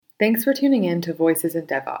Thanks for tuning in to Voices in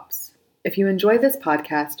DevOps. If you enjoy this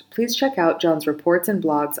podcast, please check out John's reports and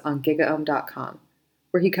blogs on gigaom.com,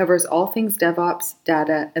 where he covers all things DevOps,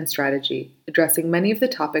 data, and strategy, addressing many of the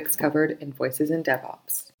topics covered in Voices in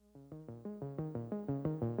DevOps.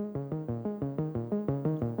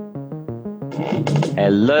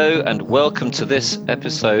 Hello and welcome to this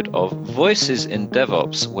episode of Voices in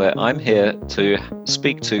DevOps, where I'm here to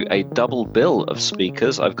speak to a double bill of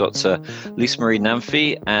speakers. I've got Lisa Marie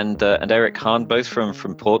Namphy and Eric Hahn, both from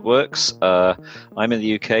Portworx. I'm in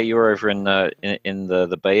the UK. You're over in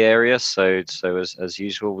the Bay Area, so as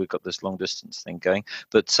usual, we've got this long distance thing going.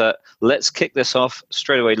 But let's kick this off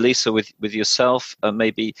straight away, Lisa, with yourself.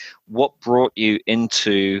 Maybe what brought you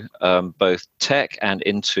into both tech and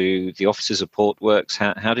into the offices of Portworx?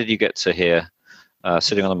 How did you get to here,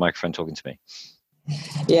 sitting on the microphone talking to me?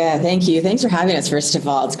 Yeah, thank you. Thanks for having us, first of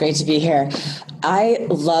all. It's great to be here. I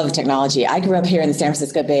love technology. I grew up here in the San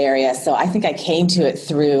Francisco Bay Area, so I think I came to it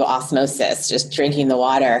through osmosis, just drinking the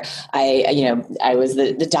water. I was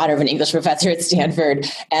the daughter of an English professor at Stanford,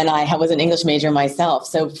 and I was an English major myself.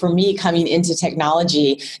 So for me, coming into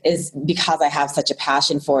technology is because I have such a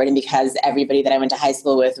passion for it, and because everybody that I went to high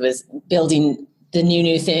school with was building the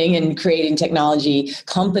new thing and creating technology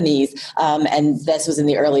companies. And this was in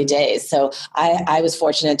the early days. So I was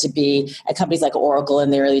fortunate to be at companies like Oracle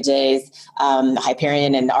in the early days,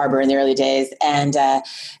 Hyperion and Arbor in the early days. And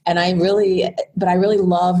I really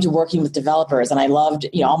loved working with developers. And I loved,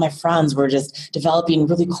 all my friends were just developing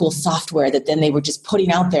really cool software that then they were just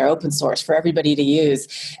putting out there open source for everybody to use.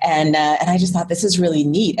 And I just thought this is really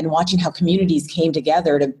neat. And watching how communities came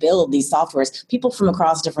together to build these softwares, people from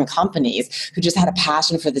across different companies who just had a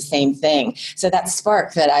passion for the same thing. So that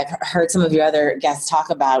spark that I've heard some of your other guests talk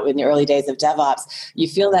about in the early days of DevOps, you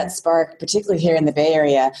feel that spark, particularly here in the Bay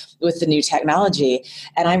Area with the new technology.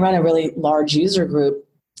 And I run a really large user group,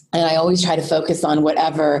 and I always try to focus on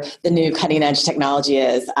whatever the new cutting edge technology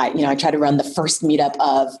is. I try to run the first meetup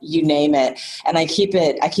of you name it, and I keep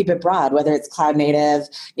it broad. Whether it's cloud native,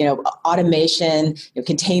 automation,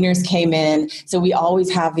 containers came in. So we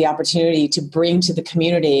always have the opportunity to bring to the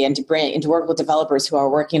community and to work with developers who are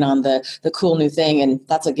working on the cool new thing, and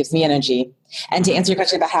that's what gives me energy. And to answer your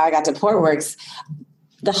question about how I got to Portworx,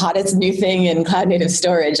 the hottest new thing in cloud native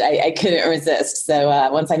storage, I couldn't resist. So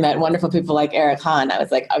once I met wonderful people like Eric Hahn, I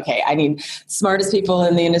was like, okay, I need smartest people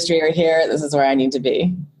in the industry are here. This is where I need to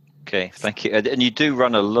be. Okay, thank you. And you do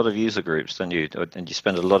run a lot of user groups, don't you? And you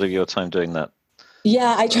spend a lot of your time doing that.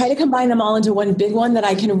 Yeah, I try to combine them all into one big one that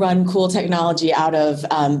I can run cool technology out of,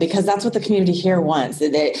 because that's what the community here wants.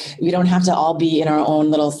 We don't have to all be in our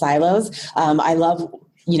own little silos. I love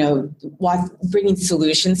bringing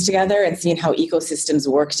solutions together and seeing how ecosystems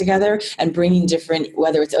work together and bringing different,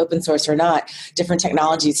 whether it's open source or not, different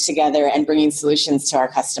technologies together and bringing solutions to our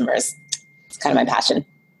customers. It's kind of my passion.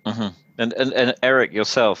 Mm-hmm. And Eric,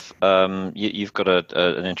 yourself, you've got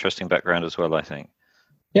an interesting background as well, I think.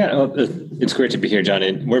 Yeah, well, it's great to be here, John.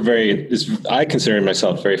 And I consider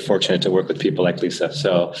myself very fortunate to work with people like Lisa.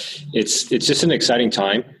 So it's just an exciting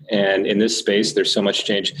time. And in this space, there's so much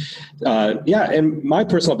change. And my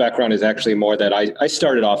personal background is actually more that I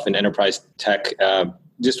started off in enterprise tech,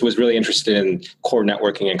 just was really interested in core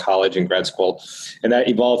networking in college and grad school. And that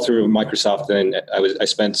evolved through Microsoft. And I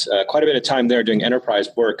spent quite a bit of time there doing enterprise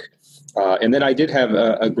work. And then I did have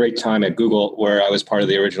a great time at Google, where I was part of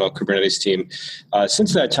the original Kubernetes team.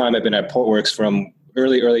 Since that time, I've been at Portworx from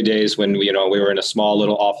early days when we were in a small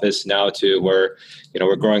little office, now to where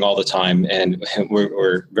we're growing all the time, and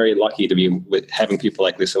we're very lucky to be having people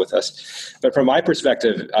like Lisa with us. But from my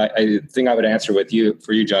perspective, I think I would answer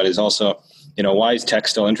for you, John, is also why is tech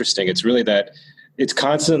still interesting? It's really that it's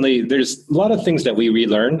constantly, there's a lot of things that we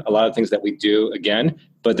relearn, a lot of things that we do again,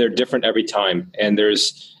 but they're different every time, and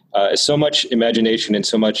there's so much imagination and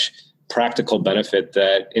so much practical benefit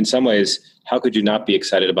that in some ways, how could you not be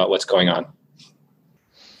excited about what's going on?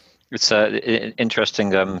 It's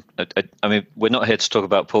interesting. I mean, we're not here to talk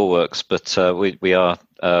about Portworx, but we are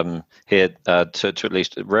here to at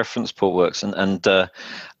least reference Portworx. And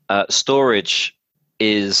storage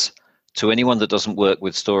is, to anyone that doesn't work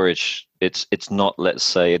with storage, it's not, let's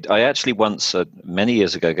say, I actually once, many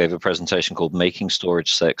years ago, gave a presentation called Making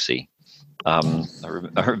Storage Sexy. I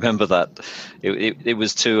remember that it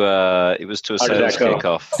was to a sales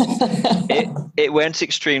kickoff. It went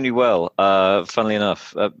extremely well, funnily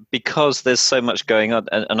enough, because there's so much going on,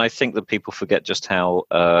 and I think that people forget just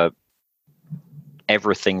how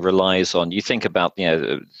everything relies on. You think about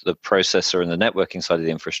the processor and the networking side of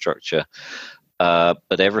the infrastructure,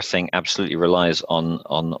 but everything absolutely relies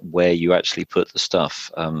on where you actually put the stuff,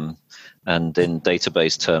 and in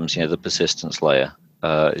database terms, the persistence layer.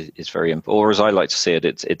 is very important. Or as I like to see it,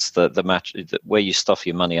 it's the match where you stuff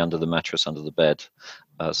your money under the mattress under the bed,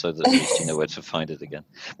 so that at least you know where to find it again.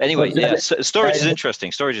 Anyway, yeah, storage is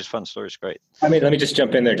interesting. Storage is fun. Storage is great. I mean, let me just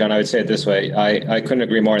jump in there, John. I would say it this way. I couldn't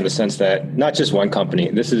agree more in the sense that not just one company.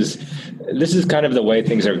 This is kind of the way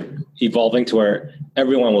things are evolving to where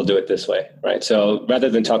everyone will do it this way, right? So rather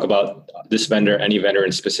than talk about this vendor, any vendor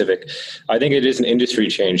in specific, I think it is an industry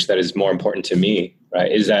change that is more important to me, right?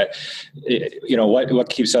 Is that, what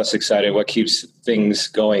keeps us excited, what keeps things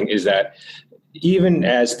going is that even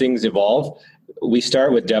as things evolve, we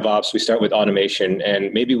start with DevOps, we start with automation,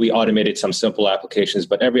 and maybe we automated some simple applications,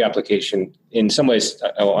 but every application, in some ways,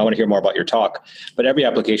 I want to hear more about your talk, but every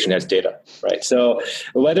application has data, right? So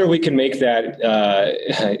whether we can make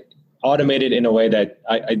that automated in a way that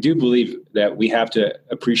I do believe that we have to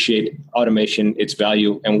appreciate automation, its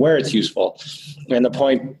value, and where it's useful. And the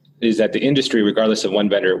point is that the industry, regardless of one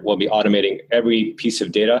vendor, will be automating every piece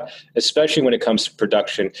of data, especially when it comes to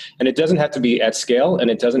production. And it doesn't have to be at scale, and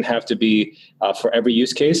it doesn't have to be for every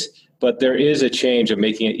use case, but there is a change of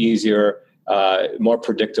making it easier, more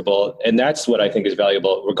predictable. And that's what I think is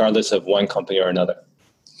valuable, regardless of one company or another.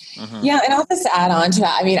 Mm-hmm. Yeah, and I'll just add on to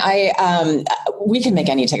that. I mean, we can make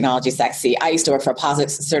any technology sexy. I used to work for a POSIX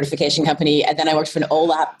certification company, and then I worked for an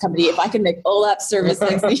OLAP company. If I can make OLAP service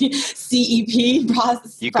sexy, CEP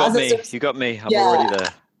process. You got me. I'm already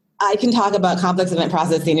there. I can talk about complex event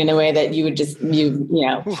processing in a way that you would just bring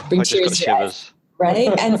tears to your eyes.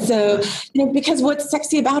 Right. And so, because what's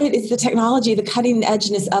sexy about it is the technology, the cutting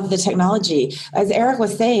edgeness of the technology. As Eric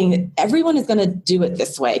was saying, everyone is going to do it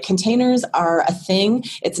this way. Containers are a thing.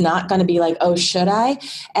 It's not going to be like, oh, should I?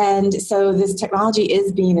 And so this technology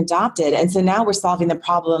is being adopted. And so now we're solving the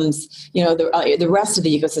problems, the rest of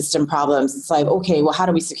the ecosystem problems. It's like, okay, well, how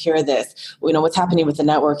do we secure this? What's happening with the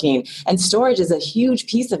networking? And storage is a huge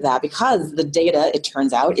piece of that because the data, it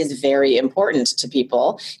turns out, is very important to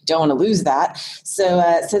people. You don't want to lose that. So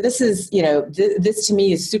this is, this to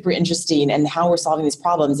me is super interesting and how we're solving these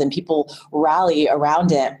problems and people rally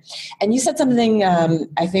around it. And you said something,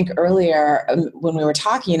 I think earlier when we were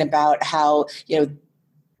talking about how,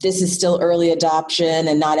 this is still early adoption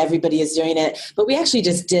and not everybody is doing it. But we actually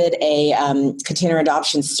just did a container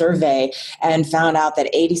adoption survey and found out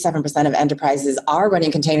that 87% of enterprises are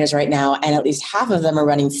running containers right now, and at least half of them are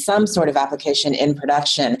running some sort of application in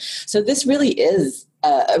production. So this really is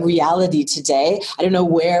a reality today. I don't know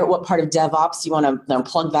what part of DevOps you want to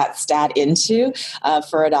plug that stat into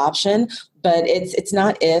for adoption, but it's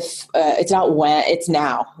not if, it's not when, it's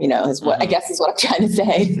now, is what I guess is what I'm trying to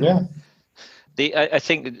say. Yeah. I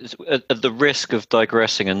think at the risk of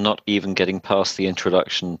digressing and not even getting past the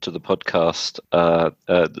introduction to the podcast,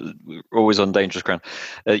 we're always on dangerous ground.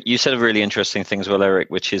 You said a really interesting thing as well, Eric,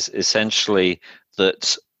 which is essentially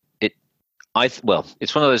that it's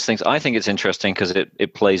one of those things. I think it's interesting because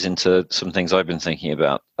it plays into some things I've been thinking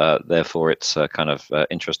about. Therefore, it's kind of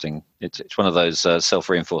interesting. It's one of those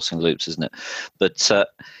self-reinforcing loops, isn't it? But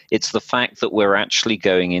it's the fact that we're actually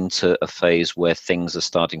going into a phase where things are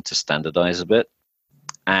starting to standardize a bit,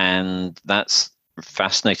 and that's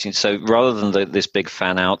fascinating. So rather than this big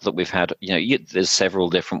fan out that we've had, there's several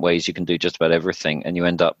different ways you can do just about everything, and you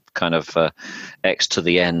end up kind of X to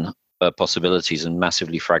the N. Possibilities and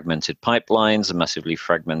massively fragmented pipelines and massively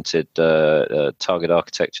fragmented target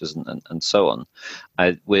architectures and so on.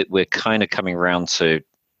 We're kind of coming around to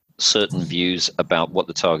certain views about what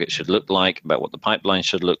the target should look like, about what the pipeline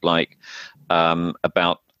should look like,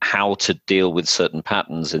 about how to deal with certain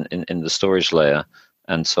patterns in the storage layer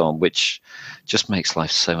and so on, which just makes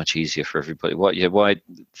life so much easier for everybody. Why?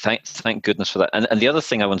 Thank goodness for that. And the other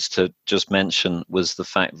thing I wanted to just mention was the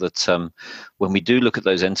fact that when we do look at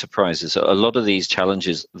those enterprises, a lot of these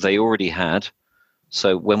challenges they already had.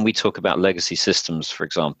 So when we talk about legacy systems, for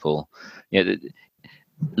example,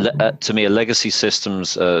 to me, a legacy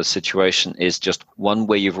systems situation is just one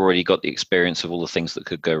where you've already got the experience of all the things that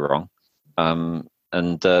could go wrong.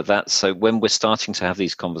 And that's so when we're starting to have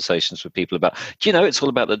these conversations with people about, it's all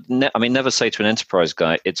about never say to an enterprise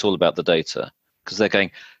guy, it's all about the data, because they're going,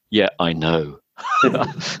 yeah, I know.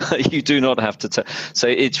 You do not have to. So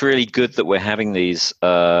it's really good that we're having these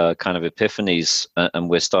kind of epiphanies and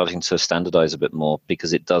we're starting to standardize a bit more,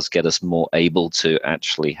 because it does get us more able to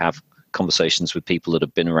actually have conversations with people that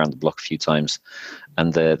have been around the block a few times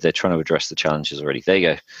and they're trying to address the challenges already. There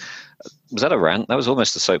you go. Was that a rant? That was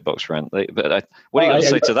almost a soapbox rant. But what are you going to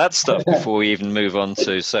say to that stuff before we even move on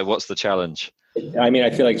to, so what's the challenge? I mean, I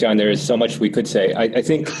feel like, John, there is so much we could say. I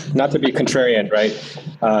think, not to be contrarian, right?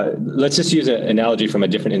 Let's just use an analogy from a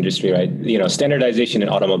different industry, right? Standardization in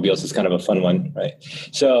automobiles is kind of a fun one, right?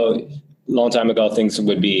 So long time ago, things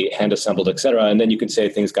would be hand assembled, et cetera. And then you can say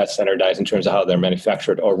things got standardized in terms of how they're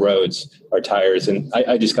manufactured, or roads or tires. And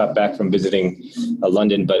I just got back from visiting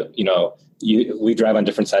London, but we drive on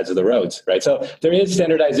different sides of the roads, right? So there is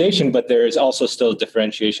standardization, but there is also still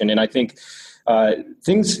differentiation. And I think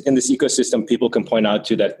things in this ecosystem people can point out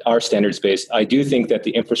to that are standards-based. I do think that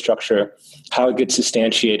the infrastructure, how it gets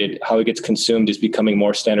instantiated, how it gets consumed is becoming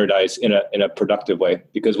more standardized in a productive way.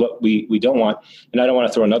 Because what we don't want, and I don't want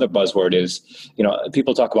to throw another buzzword, is,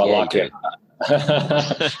 people talk about lock-in.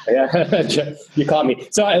 Yeah, you caught me.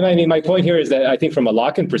 So I mean, my point here is that I think from a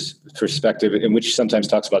lock-in perspective, in which sometimes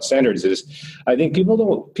talks about standards, is I think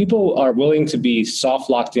people are willing to be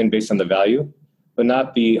soft locked in based on the value, but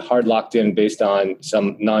not be hard locked in based on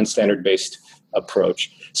some non-standard based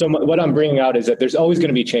approach. So what I'm bringing out is that there's always going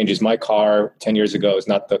to be changes. My car 10 years ago is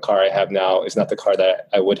not the car I have now, is not the car that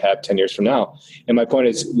I would have 10 years from now. And my point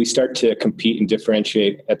is we start to compete and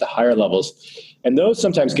differentiate at the higher levels. And those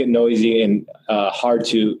sometimes get noisy and hard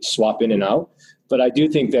to swap in and out. But I do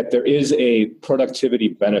think that there is a productivity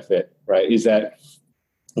benefit, right? Is that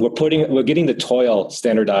we're getting the toil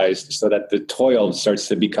standardized so that the toil starts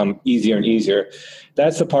to become easier and easier.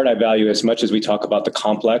 That's the part I value. As much as we talk about the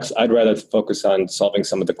complex, I'd rather focus on solving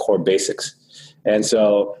some of the core basics. And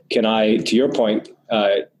so to your point,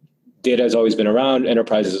 data has always been around.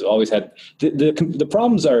 Enterprises have always had, the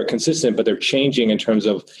problems are consistent, but they're changing in terms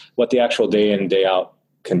of what the actual day in, day out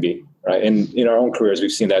can be, right? And in our own careers,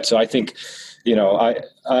 we've seen that. So I think,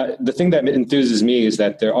 the thing that enthuses me is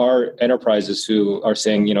that there are enterprises who are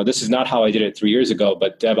saying, this is not how I did it 3 years ago,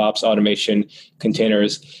 but DevOps, automation,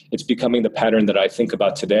 containers, it's becoming the pattern that I think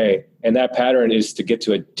about today. And that pattern is to get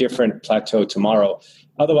to a different plateau tomorrow.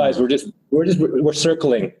 Otherwise, we're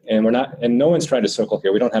circling, and no one's trying to circle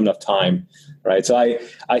here. We don't have enough time, right? So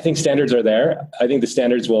I think standards are there. I think the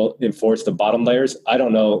standards will enforce the bottom layers. I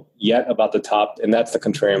don't know yet about the top, and that's the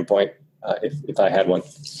contrarian point. If I had one.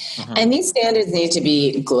 And these standards need to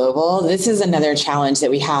be global. This is another challenge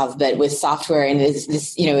that we have, but with software and this,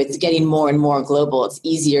 it's getting more and more global. It's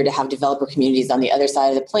easier to have developer communities on the other side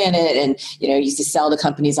of the planet. And, used to sell to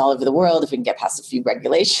companies all over the world if we can get past a few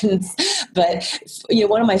regulations. But,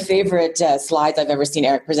 one of my favorite slides I've ever seen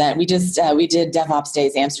Eric present, we did DevOps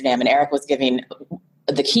Days Amsterdam, and Eric was giving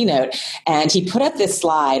the keynote, and he put up this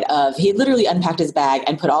slide of, he literally unpacked his bag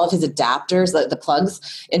and put all of his adapters, the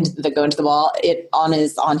plugs that go into the wall, on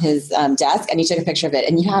his desk, and he took a picture of it.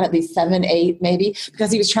 And you had at least 7, 8 maybe,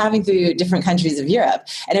 because he was traveling through different countries of Europe,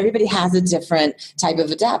 and everybody has a different type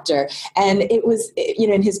of adapter. And it was,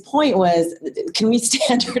 and his point was, can we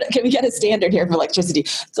get a standard here for electricity?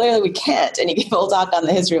 Clearly we can't. And he gave a whole talk on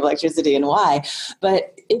the history of electricity and why.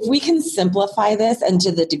 But if we can simplify this, and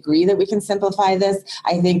to the degree that we can simplify this,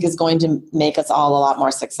 I think is going to make us all a lot more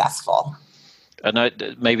successful.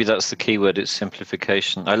 And maybe that's the key word, it's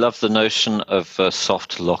simplification. I love the notion of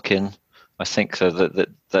soft lock-in. I think that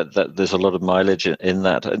there's a lot of mileage in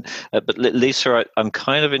that. But Lisa, I'm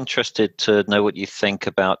kind of interested to know what you think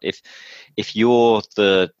about if you're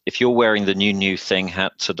wearing the new thing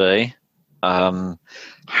hat today,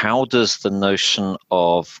 how does the notion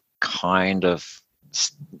of kind of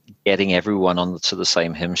getting everyone onto the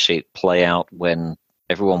same hymn sheet play out when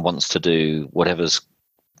everyone wants to do whatever's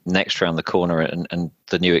next around the corner and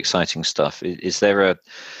the new exciting stuff? Is there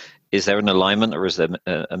an alignment, or is there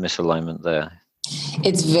a misalignment there?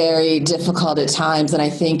 It's very difficult at times. And I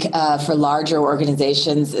think for larger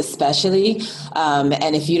organizations especially,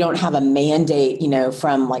 and if you don't have a mandate,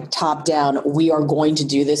 from top down, we are going to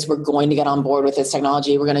do this, we're going to get on board with this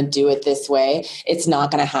technology, we're going to do it this way, it's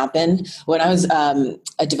not going to happen. When I was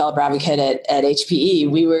a developer advocate at HPE,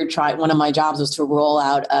 one of my jobs was to roll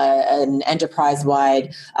out an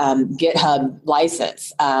enterprise-wide GitHub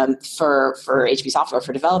license for HP software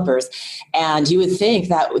for developers. And you would think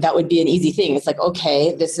that would be an easy thing. It's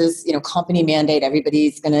okay, this is, company mandate.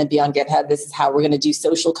 Everybody's going to be on GitHub. This is how we're going to do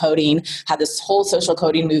social coding, have this whole social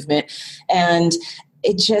coding movement. And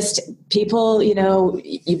it just, people,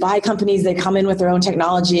 you buy companies, they come in with their own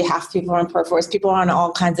technology. Half people are on Portworx, people are on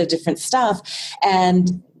all kinds of different stuff.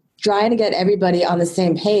 And trying to get everybody on the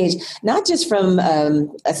same page, not just from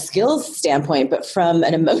a skills standpoint, but from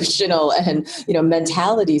an emotional and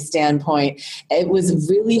mentality standpoint, it was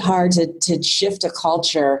really hard to shift a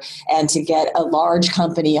culture and to get a large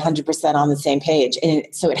company 100% on the same page. And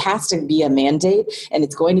so it has to be a mandate, and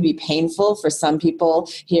it's going to be painful for some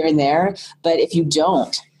people here and there. But if you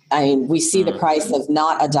don't, we see the price of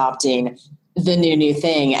not adopting the new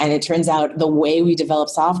thing. And it turns out the way we develop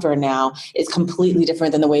software now is completely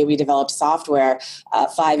different than the way we developed software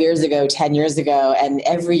 5 years ago, 10 years ago. And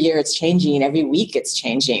every year it's changing. Every week it's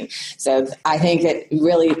changing. So I think that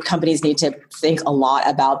really companies need to think a lot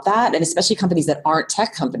about that, and especially companies that aren't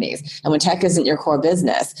tech companies. And when tech isn't your core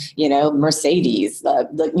business, Mercedes,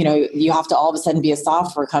 you have to all of a sudden be a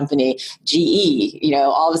software company. GE,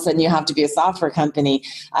 all of a sudden you have to be a software company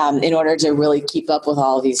in order to really keep up with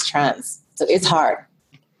all of these trends. So it's hard.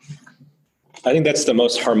 I think that's the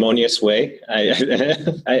most harmonious way.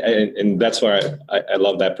 And that's why I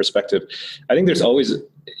love that perspective. I think there's always,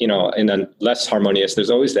 in a less harmonious, there's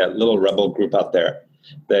always that little rebel group out there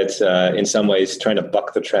that's in some ways trying to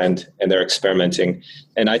buck the trend, and they're experimenting.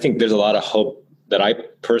 And I think there's a lot of hope that I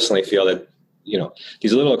personally feel that,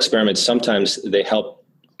 these little experiments, sometimes they help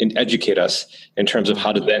educate us in terms of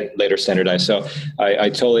how to then later standardize. So I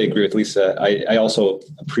totally agree with Lisa. I also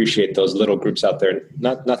appreciate those little groups out there.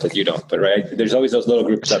 Not that you don't, but right, there's always those little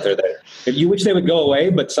groups out there that you wish they would go away,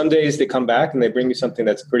 but some days they come back and they bring you something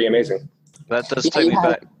that's pretty amazing. That does take me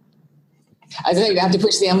back. I think you have to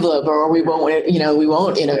push the envelope, or we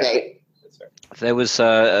won't innovate. Yeah. There was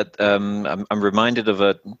I'm reminded of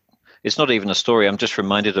it's not even a story. I'm just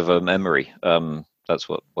reminded of a memory. That's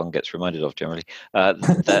what one gets reminded of generally. It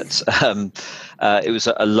was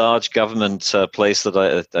a large government place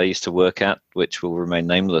that I used to work at, which will remain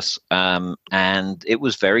nameless. And it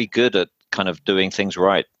was very good at kind of doing things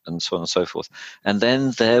right and so on and so forth. And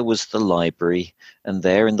then there was the library, and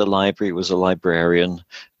there in the library was a librarian,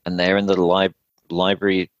 and there in the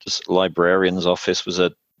librarian's office was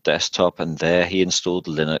a desktop, and there he installed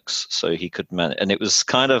Linux so he could manage. And it was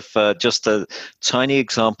kind of just a tiny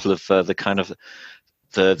example of the kind of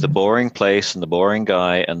the boring place and the boring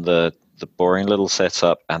guy and the boring little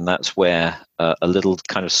setup, and that's where a little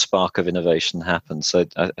kind of spark of innovation happens. So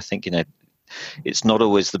I think it's not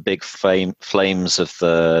always the big flames of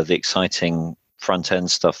the exciting front end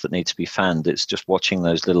stuff that need to be fanned. It's just watching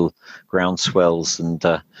those little groundswells and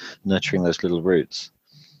nurturing those little roots.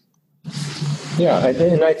 Yeah,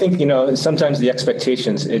 and I think sometimes the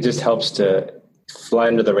expectations, it just helps to fly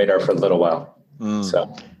under the radar for a little while.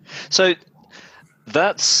 So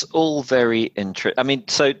that's all very interesting. I mean,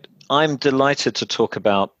 so I'm delighted to talk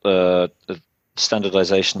about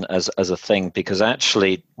standardization as a thing, because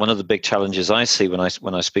actually one of the big challenges I see when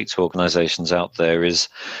I speak to organizations out there is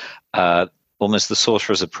almost the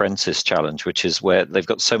sorcerer's apprentice challenge, which is where they've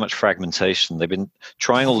got so much fragmentation. They've been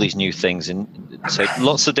trying all these new things so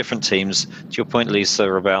lots of different teams. To your point,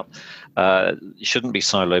 Lisa, about you shouldn't be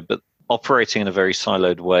siloed, but operating in a very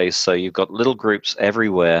siloed way. So you've got little groups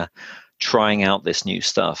everywhere trying out this new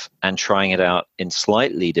stuff and trying it out in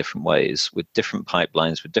slightly different ways with different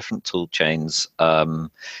pipelines, with different tool chains,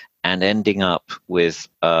 and ending up with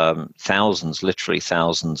literally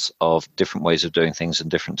thousands of different ways of doing things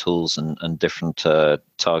and different tools and different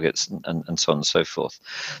targets and so on and so forth.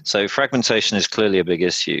 So fragmentation is clearly a big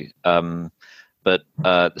issue. But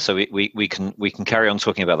so we can carry on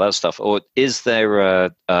talking about that stuff. Or is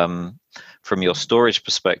there, from your storage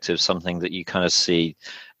perspective, something that you kind of see?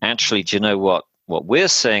 Actually, do you know what we're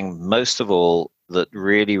seeing most of all that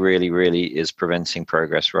really, really, really is preventing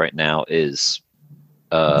progress right now is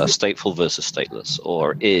stateful versus stateless,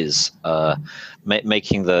 or is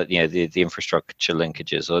making the infrastructure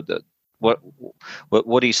linkages, or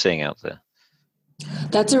what are you seeing out there?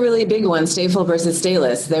 That's a really big one, stateful versus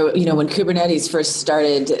stateless. When Kubernetes first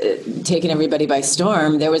started taking everybody by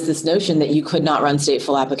storm, there was this notion that you could not run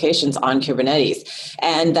stateful applications on Kubernetes.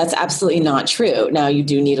 And that's absolutely not true. Now, you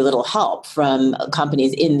do need a little help from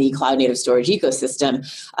companies in the cloud native storage ecosystem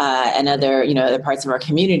and other parts of our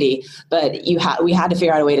community. But we had to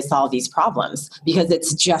figure out a way to solve these problems, because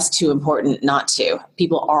it's just too important not to.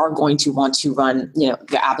 People are going to want to run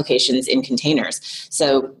the applications in containers.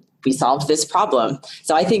 So we solved this problem.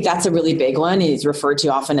 So I think that's a really big one. It's referred to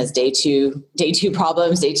often as day two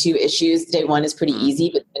problems, day two issues. Day one is pretty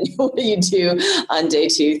easy, but then what do you do on day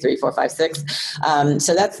 2, 3, 4, 5, 6?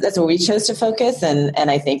 So that's where we chose to focus.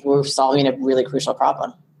 And I think we're solving a really crucial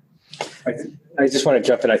problem. I just want to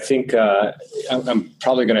jump in. I think I'm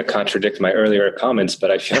probably going to contradict my earlier comments,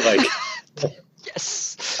 but I feel like yes.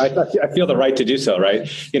 I feel the right to do so, right?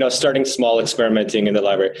 Starting small, experimenting in the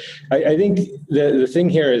library. I think the thing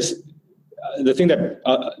here is, the thing that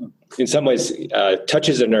in some ways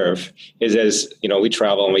touches a nerve is, as we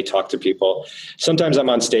travel and we talk to people. Sometimes I'm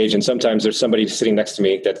on stage and sometimes there's somebody sitting next to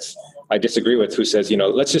me that's I disagree with who says,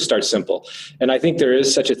 let's just start simple. And I think there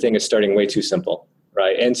is such a thing as starting way too simple,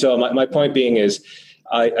 right? And so my point being is,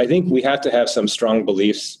 I think we have to have some strong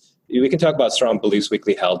beliefs. We can talk about strong beliefs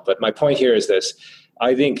weakly held, but my point here is this.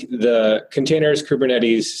 I think the containers,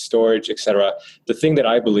 Kubernetes, storage, et cetera, the thing that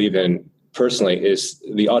I believe in personally is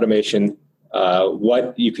the automation,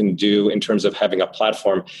 what you can do in terms of having a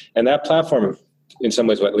platform. And that platform, in some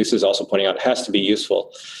ways, what Lisa is also pointing out, has to be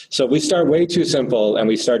useful. So we start way too simple and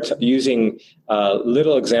we start using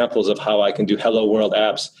little examples of how I can do hello world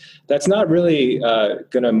apps. That's not really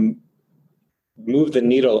going to move the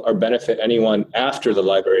needle or benefit anyone after the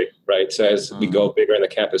library, right? So as we go bigger in the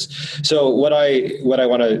campus. So what I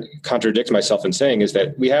want to contradict myself in saying is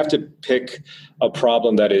that we have to pick a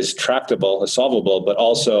problem that is tractable, solvable, but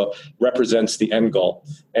also represents the end goal.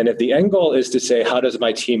 And if the end goal is to say, how does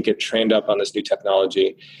my team get trained up on this new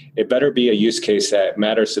technology? It better be a use case that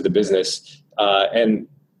matters to the business. And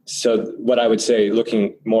so what I would say,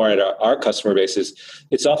 looking more at our customer base, is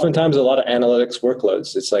it's oftentimes a lot of analytics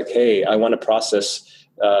workloads. It's like, hey, I want to process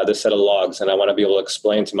this set of logs and I want to be able to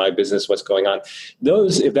explain to my business what's going on.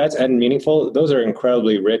 Those, if that's end meaningful, those are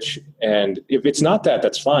incredibly rich. And if it's not that,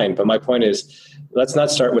 that's fine. But my point is, let's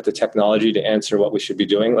not start with the technology to answer what we should be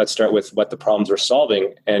doing. Let's start with what the problems we're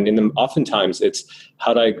solving. And in them, oftentimes it's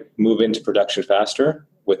how do I move into production faster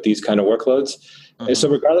with these kind of workloads? And so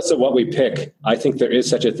regardless of what we pick, I think there is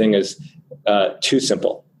such a thing as too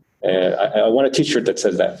simple. And I want a t-shirt that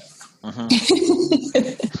says that.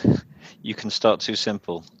 You can start too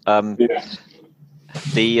simple. For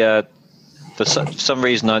some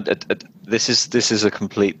reason, this is a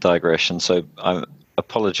complete digression, so I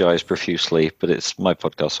apologize profusely, but it's my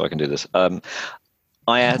podcast, so I can do this.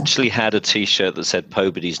 I actually had a t-shirt that said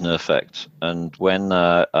Pobody's Nerfect, and when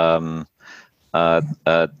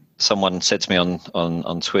someone said to me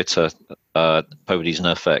on Twitter, Pobody's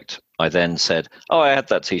Nerfect, I then said, oh, I had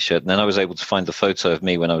that t-shirt. And then I was able to find the photo of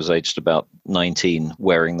me when I was aged about 19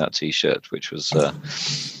 wearing that t-shirt, which was, there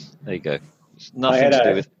you go. It's nothing to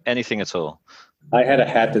do with anything at all. I had a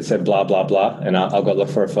hat that said blah, blah, blah, and I'll go look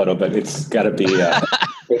for a photo, but it's got to be...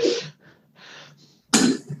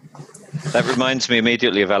 That reminds me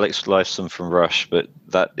immediately of Alex Lifeson from Rush, but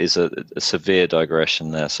that is a severe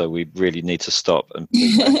digression there. So we really need to stop and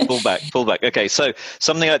pull back. Okay, so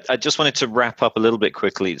something I just wanted to wrap up a little bit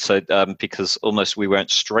quickly. So because almost we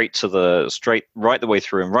went right the way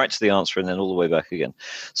through and right to the answer and then all the way back again.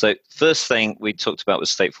 So first thing we talked about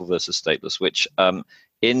was stateful versus stateless, which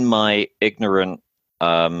in my ignorant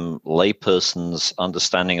layperson's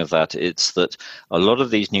understanding of that, it's that a lot of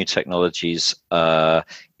these new technologies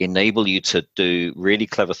enable you to do really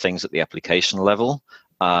clever things at the application level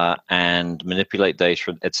and manipulate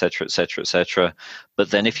data, et cetera, et cetera, et cetera. But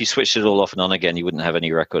then if you switch it all off and on again, you wouldn't have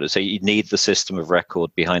any record. So you need the system of record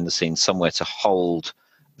behind the scenes somewhere to hold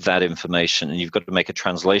that information, and you've got to make a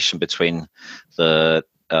translation between the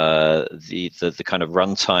kind of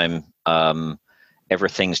runtime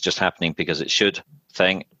everything's just happening because it should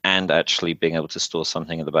thing and actually being able to store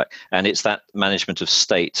something in the back. And it's that management of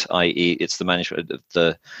state, i.e. it's the management of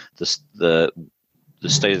the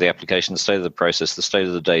state of the application, the state of the process, the state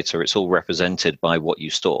of the data. It's all represented by what you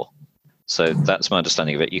store. So that's my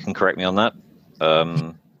understanding of it. You can correct me on that.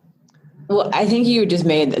 Well, I think you just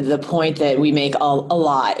made the point that we make a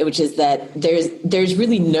lot, which is that there's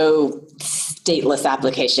really no stateless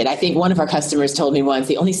application. I think one of our customers told me once,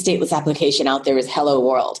 the only stateless application out there is Hello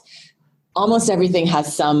World. Almost everything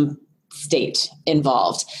has some state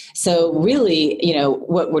involved. So really,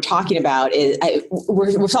 what we're talking about is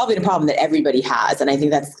we're solving a problem that everybody has. And I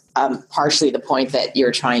think that's partially the point that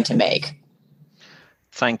you're trying to make.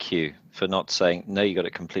 Thank you for not saying, no, you got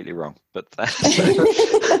it completely wrong. But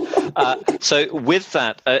so with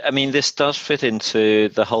that, I mean, this does fit into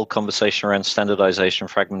the whole conversation around standardization,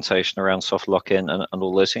 fragmentation, around soft lock-in and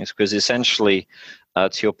all those things, because essentially,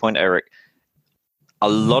 to your point, Eric, a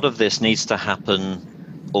lot of this needs to happen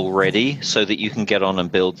already so that you can get on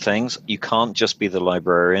and build things. You can't just be the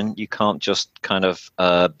librarian. You can't just kind of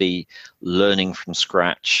be learning from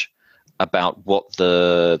scratch about what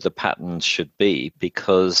the patterns should be,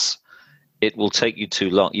 because it will take you too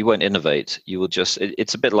long. You won't innovate. You will just,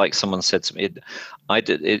 it's a bit like someone said to me,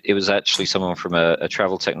 it was actually someone from a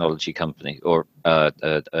travel technology company or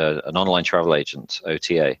an online travel agent,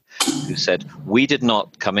 OTA, who said, we did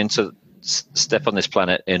not come into step on this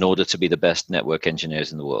planet in order to be the best network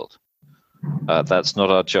engineers in the world. That's not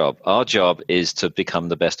our job. Our job is to become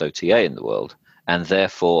the best OTA in the world. And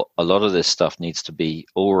therefore, a lot of this stuff needs to be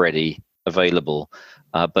already available,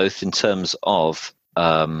 both in terms of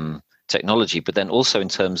technology, but then also in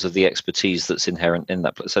terms of the expertise that's inherent in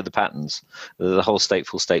that. So the patterns, the whole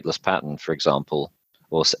stateful, stateless pattern, for example,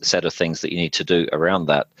 or set of things that you need to do around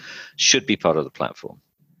that should be part of the platform.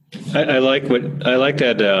 I like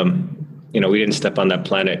that. We didn't step on that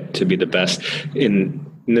planet to be the best. In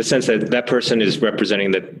in the sense that that person is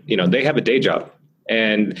representing that, they have a day job.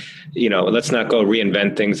 And, let's not go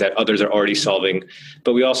reinvent things that others are already solving,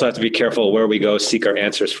 but we also have to be careful where we go seek our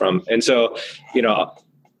answers from. And so,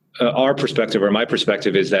 our perspective, or my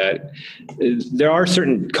perspective, is that there are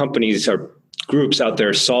certain companies or groups out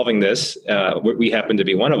there solving this. We happen to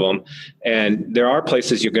be one of them. And there are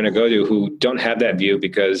places you're going to go to who don't have that view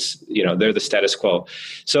because, they're the status quo.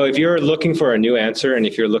 So if you're looking for a new answer, and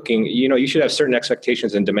if you're looking, you should have certain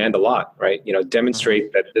expectations and demand a lot, right?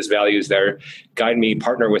 Demonstrate that this value is there, guide me,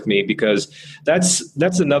 partner with me, because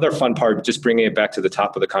that's another fun part, just bringing it back to the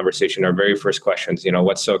top of the conversation, our very first questions,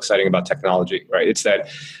 what's so exciting about technology, right? It's that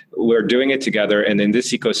we're doing it together. And in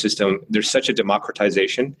this ecosystem, there's such a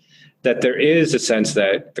democratization that there is a sense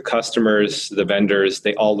that the customers, the vendors,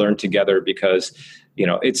 they all learn together, because,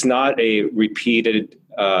 it's not a repeated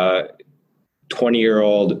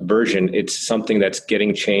 20-year-old version. It's something that's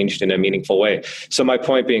getting changed in a meaningful way. So my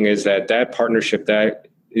point being is that partnership, that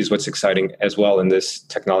is what's exciting as well in this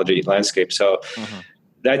technology landscape. So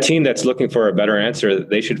that team that's looking for a better answer,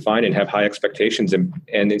 they should find and have high expectations, and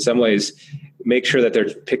in some ways make sure that they're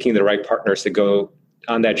picking the right partners to go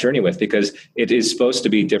on that journey with, because it is supposed to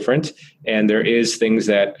be different, and there is things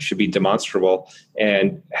that should be demonstrable,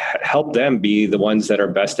 and help them be the ones that are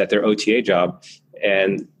best at their OTA job,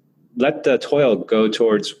 and let the toil go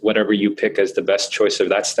towards whatever you pick as the best choice of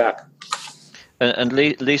that stack. And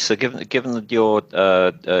Lisa, given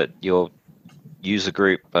that your user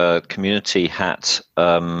group community hat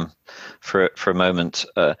for a moment,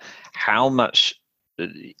 how much,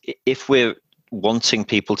 if we're wanting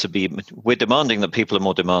people to be, we're demanding that people are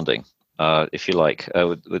more demanding, if you like,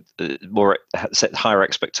 with more set higher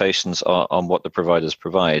expectations on what the providers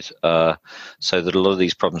provide, so that a lot of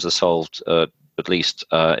these problems are solved, at least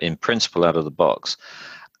in principle, out of the box.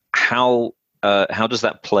 How does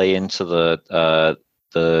that play into the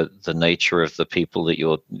nature of the people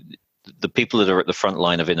that the people that are at the front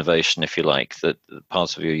line of innovation, if you like, that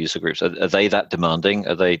parts of your user groups, are they that demanding?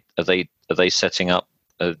 Are they setting up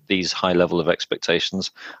these high level of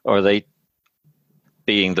expectations, or are they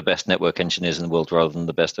being the best network engineers in the world rather than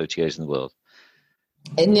the best OTAs in the world?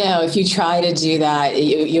 No, if you try to do that,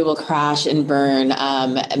 you will crash and burn,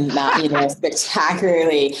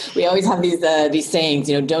 spectacularly. We always have these sayings,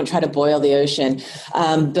 don't try to boil the ocean.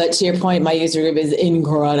 But to your point, my user group is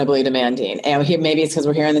incredibly demanding. And maybe it's because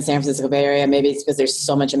we're here in the San Francisco Bay Area. Maybe it's because there's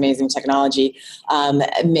so much amazing technology.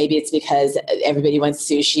 Maybe it's because everybody wants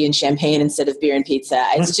sushi and champagne instead of beer and pizza.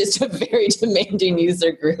 It's just a very demanding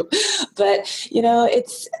user group. But,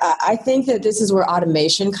 I think that this is where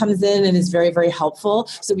automation comes in and is very, very helpful.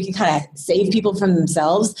 So we can kind of save people from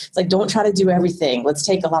themselves. It's like, don't try to do everything. Let's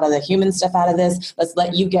take a lot of the human stuff out of this. Let's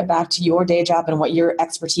let you get back to your day job and what your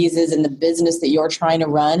expertise is in the business that you're trying to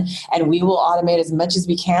run. And we will automate as much as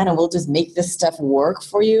we can, and we'll just make this stuff work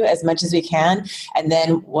for you as much as we can. And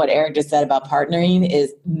then what Eric just said about partnering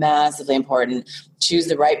is massively important. Choose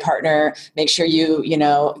the right partner, make sure you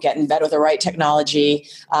get in bed with the right technology,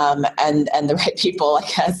 and the right people, I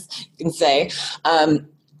guess you can say.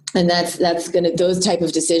 And that's those type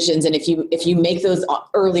of decisions. And if you make those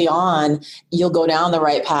early on, you'll go down the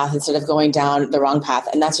right path instead of going down the wrong path.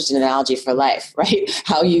 And that's just an analogy for life, right?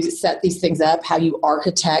 How you set these things up, how you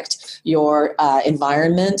architect your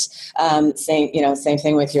environment. Same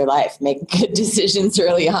thing with your life. Make good decisions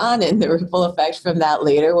early on, and the ripple effect from that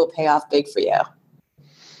later will pay off big for you.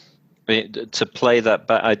 To play that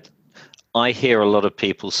back, I hear a lot of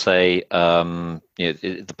people say,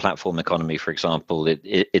 the platform economy, for example,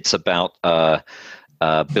 it's about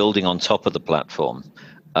building on top of the platform.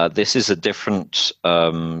 This is a different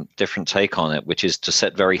take on it, which is to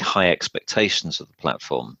set very high expectations of the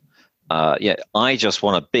platform. I just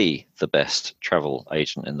want to be the best travel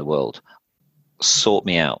agent in the world. Sort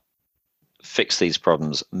me out. Fix these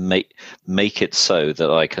problems. Make it so that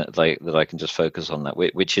I can just focus on that,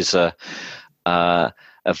 which is a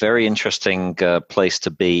very interesting place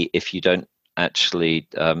to be if you don't actually,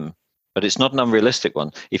 but it's not an unrealistic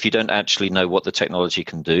one, if you don't actually know what the technology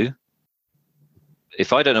can do.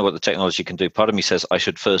 If I don't know what the technology can do, part of me says I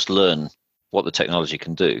should first learn what the technology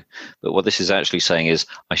can do. But what this is actually saying is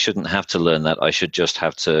I shouldn't have to learn that. I should just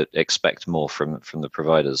have to expect more from the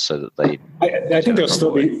providers so that they... I think they'll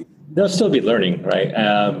still be learning, right?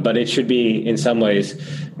 But it should be in some ways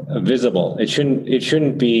visible. It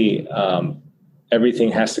shouldn't be...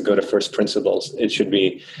 everything has to go to first principles. It should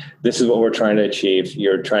be, this is what we're trying to achieve.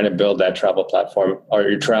 You're trying to build that travel platform, or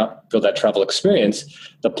build that travel experience.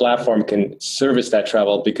 The platform can service that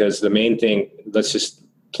travel, because the main thing, let's just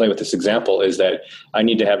play with this example is that I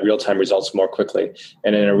need to have real-time results more quickly.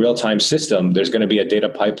 And in a real-time system, there's going to be a data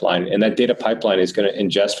pipeline, and that data pipeline is going to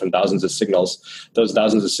ingest from thousands of signals. Those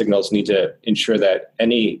thousands of signals need to ensure that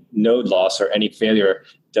any node loss or any failure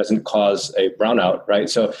doesn't cause a brownout, right?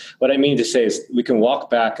 So what I mean to say is we can walk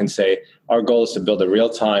back and say, our goal is to build a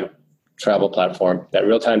real-time travel platform. That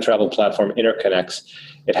real-time travel platform interconnects.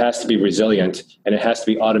 It has to be resilient, and it has to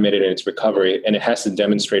be automated in its recovery, and it has to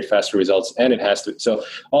demonstrate faster results, and it has to. So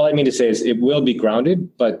all I mean to say is it will be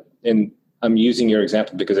grounded, but I'm using your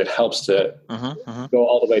example because it helps to go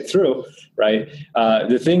all the way through, right?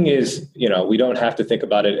 The thing is, we don't have to think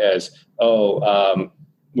about it as,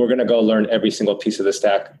 we're going to go learn every single piece of the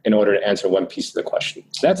stack in order to answer one piece of the question.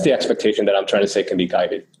 That's the expectation that I'm trying to say can be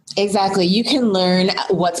guided. Exactly. You can learn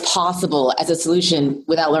what's possible as a solution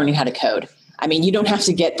without learning how to code. I mean, you don't have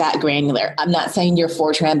to get that granular. I'm not saying your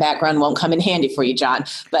Fortran background won't come in handy for you, John,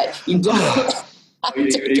 but you don't.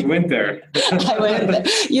 You went there. I went there.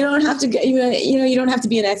 You don't have to get, you don't have to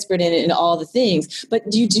be an expert in all the things,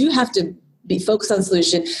 but you do have to be focused on the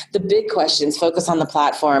solution, the big questions, focus on the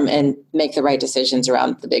platform, and make the right decisions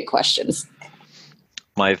around the big questions.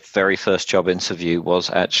 My very first job interview was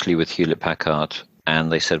actually with Hewlett-Packard,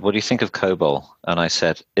 and they said, "What do you think of COBOL?" And I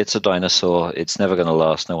said, "It's a dinosaur. It's never going to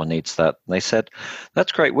last. No one needs that." And they said,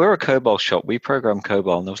 "That's great. We're a COBOL shop. We program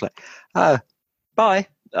COBOL." And I was like, "Oh, bye."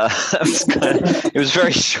 It was a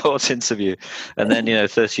very short interview, and then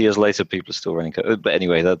 30 years later, people are still running code. But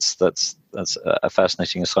anyway, that's a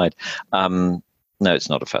fascinating aside. No, it's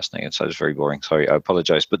not a fascinating aside. It's very boring. Sorry, I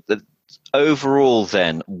apologize. But overall,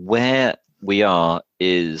 then, where we are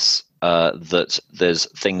is that there's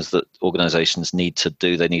things that organizations need to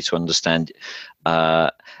do. They need to understand.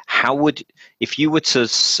 If you were to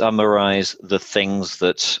summarize the things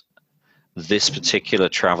that this particular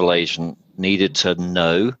travel agent needed to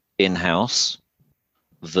know in-house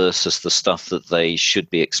versus the stuff that they should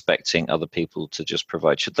be expecting other people to just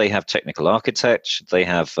provide? Should they have technical architects? Should they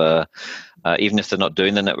have, even if they're not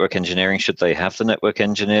doing the network engineering, should they have the network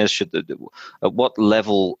engineers? At what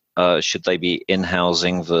level should they be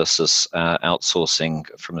in-housing versus outsourcing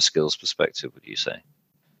from a skills perspective, would you say?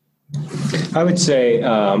 I would say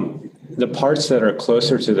the parts that are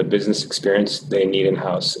closer to the business experience, they need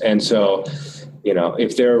in-house. And so,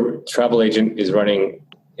 if their travel agent is running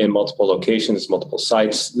in multiple locations, multiple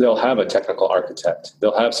sites, they'll have a technical architect.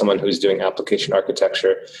 They'll have someone who's doing application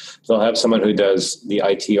architecture. They'll have someone who does the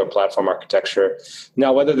IT or platform architecture.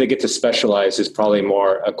 Now, whether they get to specialize is probably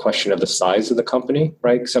more a question of the size of the company,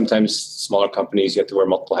 right? Sometimes smaller companies, you have to wear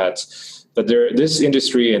multiple hats. But this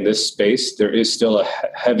industry and this space, there is still a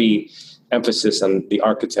heavy emphasis on the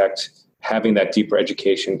architect having that deeper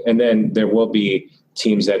education. And then there will be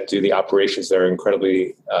teams that do the operations that are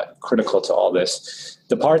incredibly critical to all this.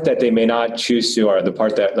 The part that they may not choose to, or the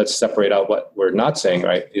part that, let's separate out what we're not saying,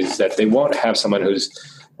 right, is that they won't have someone who's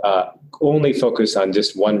only focused on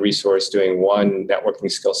just one resource, doing one networking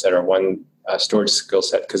skill set or one storage skill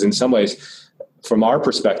set. Because in some ways, from our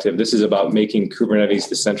perspective, this is about making Kubernetes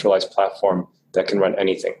the centralized platform that can run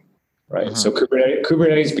anything, right? Mm-hmm. So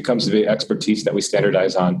Kubernetes becomes the expertise that we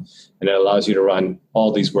standardize on, and it allows you to run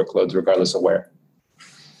all these workloads regardless of where.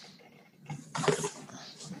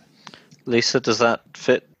 Lisa, does that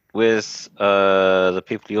fit with the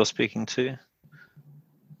people you're speaking to?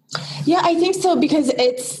 Yeah, I think so, because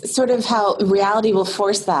it's sort of how reality will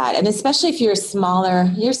force that. And especially if you're a small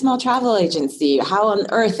travel agency, how on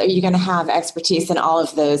earth are you going to have expertise in all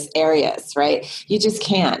of those areas, right? You just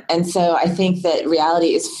can't. And so I think that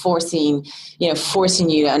reality is forcing you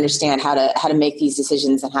to understand how to make these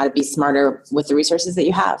decisions and how to be smarter with the resources that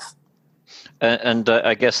you have. And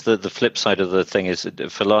I guess the flip side of the thing is,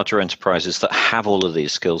 for larger enterprises that have all of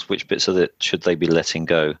these skills, which bits of it should they be letting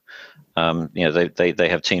go? They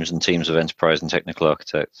have teams and teams of enterprise and technical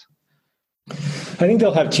architects. I think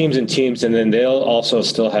they'll have teams and teams, and then they'll also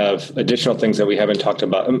still have additional things that we haven't talked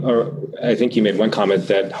about. Or I think you made one comment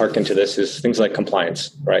that harkened to this, is things like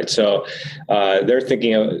compliance, right? So they're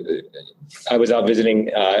thinking of, I was out visiting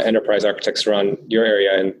enterprise architects around your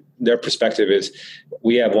area, and their perspective is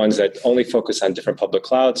we have ones that only focus on different public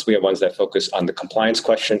clouds. We have ones that focus on the compliance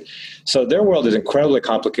question. So their world is incredibly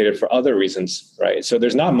complicated for other reasons, right? So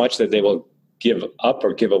there's not much that they will give up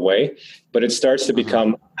or give away, but it starts to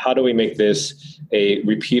become, how do we make this a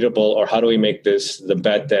repeatable, or how do we make this the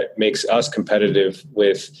bet that makes us competitive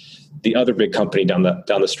with the other big company down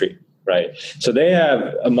the street, right? So they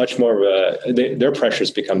have a much more of their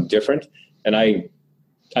pressures become different. And I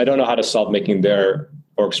don't know how to solve making their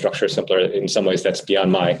org structure simpler. In some ways, that's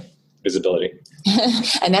beyond my visibility.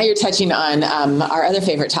 And now you're touching on our other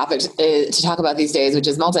favorite topic to talk about these days, which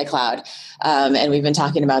is multi-cloud. And we've been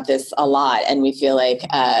talking about this a lot. And we feel like,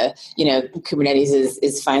 Kubernetes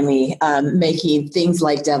is finally making things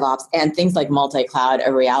like DevOps and things like multi-cloud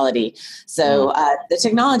a reality. So the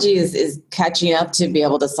technology is catching up to be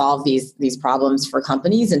able to solve these problems for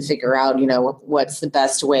companies and figure out, what's the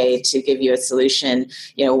best way to give you a solution.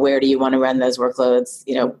 Where do you want to run those workloads?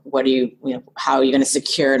 How are you going to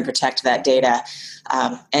secure and protect that data?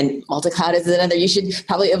 And multi-cloud is another. You should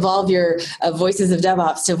probably evolve your voices of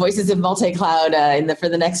DevOps to voices of multi-cloud for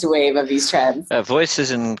the next wave of these trends.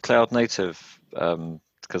 Voices in cloud native,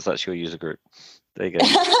 because that's your user group. There you go.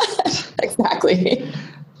 Exactly.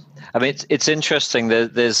 I mean, it's interesting.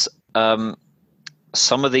 There's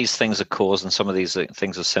some of these things are cause and some of these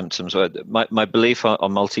things are symptoms. My belief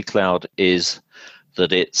on multi-cloud is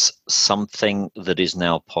that it's something that is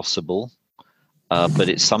now possible, but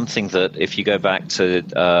it's something that if you go back to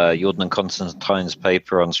Jordan and Constantine's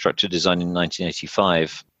paper on structured design in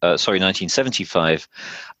 1975,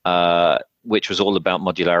 which was all about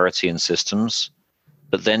modularity in systems,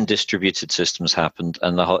 but then distributed systems happened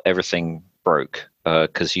and everything broke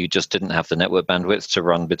because you just didn't have the network bandwidth to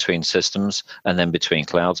run between systems and then between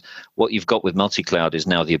clouds. What you've got with multi-cloud is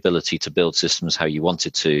now the ability to build systems how you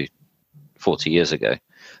wanted to 40 years ago.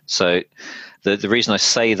 So the reason I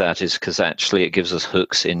say that is because actually it gives us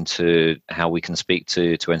hooks into how we can speak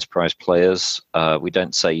to enterprise players. We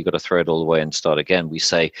don't say you've got to throw it all away and start again. We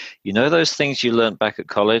say, those things you learned back at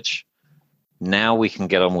college, now we can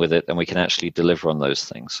get on with it and we can actually deliver on those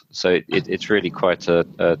things. So it's really quite a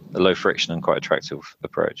low friction and quite attractive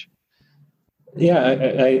approach. Yeah,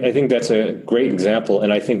 I think that's a great example.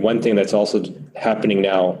 And I think one thing that's also happening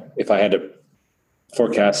now, if I had to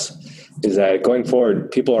forecast, is that going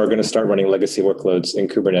forward, people are going to start running legacy workloads in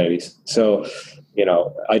Kubernetes. So,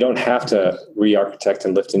 I don't have to re-architect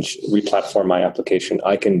and lift and re-platform my application.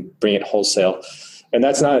 I can bring it wholesale. And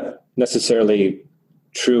that's not necessarily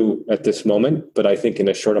true at this moment, but I think in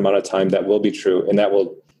a short amount of time that will be true, and that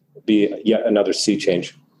will be yet another sea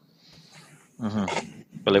change. Mm-hmm.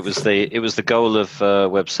 Well, it was the goal of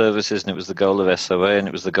web services, and it was the goal of SOA, and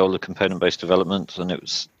it was the goal of component-based development, and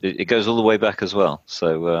it goes all the way back as well.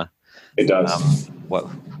 So it does.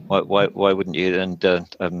 Why wouldn't you? And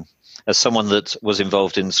as someone that was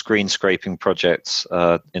involved in screen scraping projects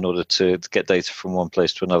in order to get data from one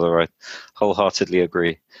place to another, I wholeheartedly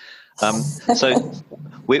agree. So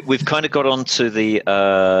we've kind of got on to the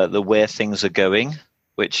where things are going,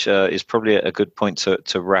 which is probably a good point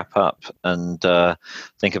to wrap up and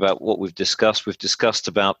think about what we've discussed. We've discussed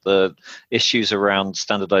about the issues around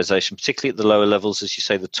standardization, particularly at the lower levels, as you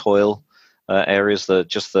say, the toil areas,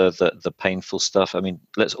 the painful stuff. I mean,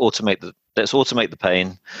 let's automate the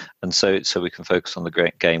pain, and so we can focus on the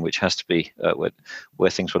great game, which has to be where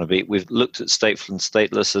things want to be. We've looked at stateful and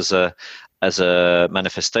stateless as a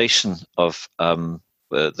manifestation of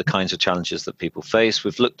the kinds of challenges that people face.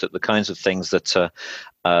 We've looked at the kinds of things that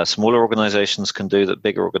smaller organizations can do, that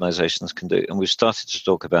bigger organizations can do, and we've started to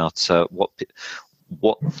talk about what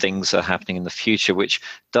things are happening in the future, which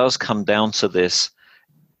does come down to this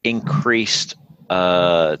increased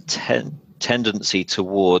tendency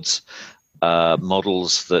towards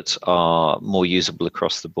models that are more usable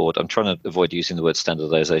across the board. I'm trying to avoid using the word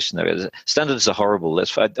standardization there. Standards are horrible.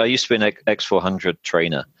 I used to be an X400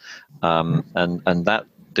 trainer, and that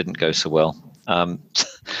didn't go so well. No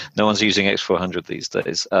one's using X400 these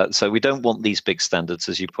days. So we don't want these big standards,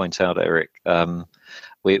 as you point out, Eric.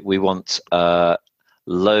 We want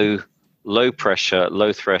low pressure,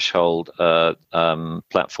 low threshold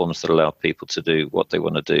platforms that allow people to do what they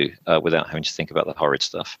want to do without having to think about the horrid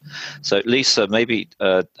stuff. So Lisa, maybe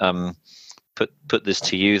put this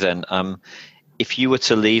to you then. If you were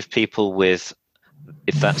to leave people with,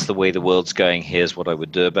 if that's the way the world's going, here's what I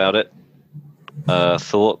would do about it,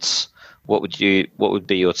 thoughts, what would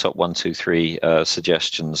be your top 1, 2, 3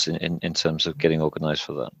 suggestions in terms of getting organized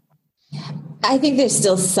for that? I think there's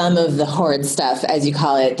still some of the horrid stuff, as you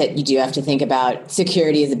call it, that you do have to think about.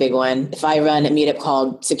 Security is a big one. If I run a meetup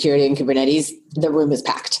called Security in Kubernetes, the room is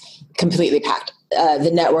packed, completely packed.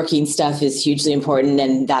 The networking stuff is hugely important,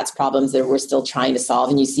 and that's problems that we're still trying to solve.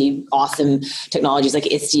 And you see awesome technologies like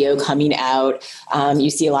Istio coming out. You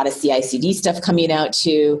see a lot of CI/CD stuff coming out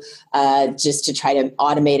too, just to try to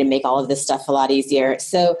automate and make all of this stuff a lot easier.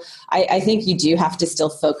 So I think you do have to still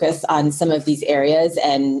focus on some of these areas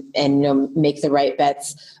and make the right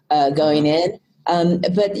bets going in.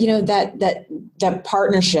 But that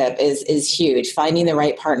partnership is huge. Finding the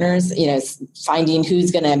right partners, finding who's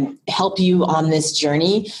going to help you on this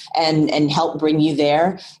journey and help bring you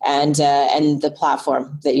there, and the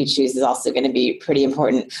platform that you choose is also going to be pretty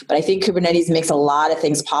important. But I think Kubernetes makes a lot of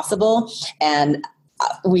things possible, and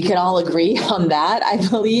we could all agree on that, I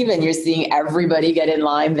believe, and you're seeing everybody get in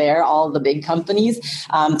line there, all the big companies.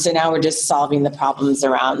 So now we're just solving the problems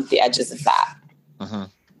around the edges of that. Mm-hmm.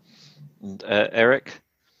 And, Eric?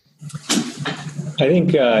 I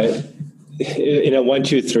think in a 1,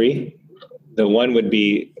 2, 3, the one would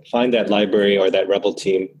be find that library or that rebel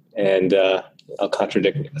team, and I'll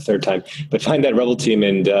contradict a third time, but find that rebel team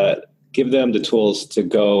and give them the tools to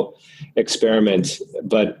go experiment.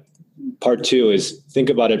 But part 2 is think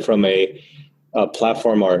about it from a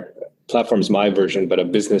platform, or platform's my version, but a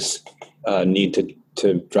business need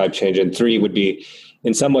to drive change. And 3 would be,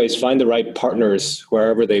 in some ways, find the right partners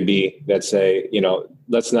wherever they be that say,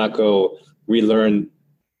 let's not go relearn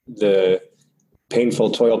the painful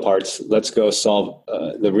toil parts. Let's go solve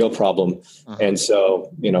the real problem. Uh-huh. And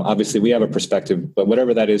so, obviously we have a perspective, but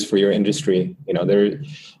whatever that is for your industry,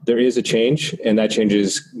 there is a change, and that change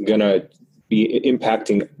is going to be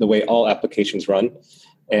impacting the way all applications run.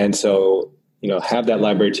 And so, have that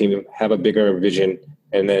library team, have a bigger vision,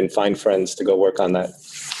 and then find friends to go work on that.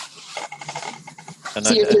 And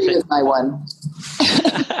Tier 3 is my one.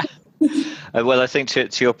 Well, I think to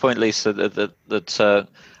your point, Lisa, that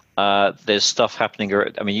there's stuff happening.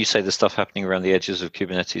 I mean, you say there's stuff happening around the edges of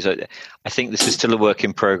Kubernetes. I think this is still a work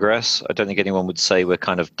in progress. I don't think anyone would say we're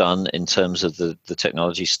kind of done in terms of the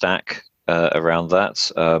technology stack around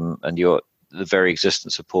that. And the very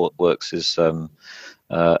existence of Portworx is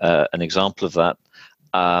an example of that.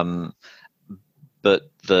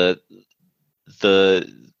 But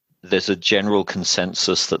there's a general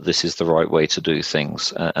consensus that this is the right way to do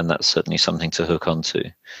things, and that's certainly something to hook onto.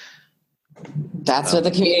 That's what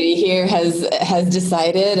the community here has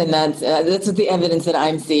decided, and that's what the evidence that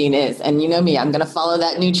I'm seeing is. And you know me, I'm going to follow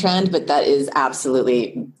that new trend, but that is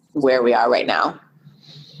absolutely where we are right now.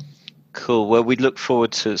 Cool. Well, we look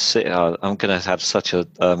forward to see. I'm going to have such a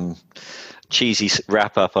cheesy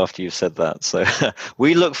wrap up after you've said that. So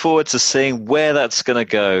we look forward to seeing where that's going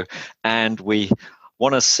to go, and we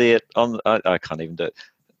want to see it on. I can't even do it.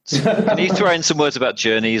 Can you throw in some words about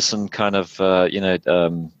journeys and kind of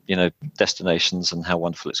destinations and how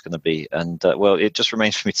wonderful it's going to be? And well, it just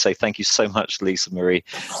remains for me to say thank you so much, Lisa Marie,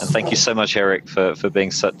 and thank you so much, Eric, for being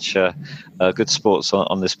such good sports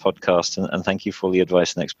on this podcast, and thank you for all the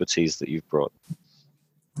advice and expertise that you've brought.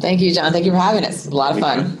 Thank you, John. Thank you for having us. A lot of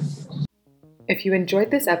fun. If you enjoyed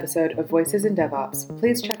this episode of Voices in DevOps,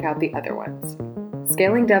 please check out the other ones.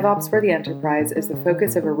 Scaling DevOps for the Enterprise is the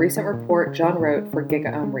focus of a recent report John wrote for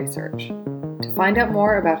GigaOM Research. To find out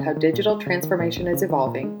more about how digital transformation is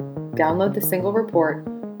evolving, download the single report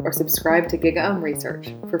or subscribe to GigaOM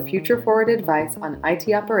Research for future forward advice on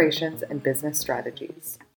IT operations and business strategies.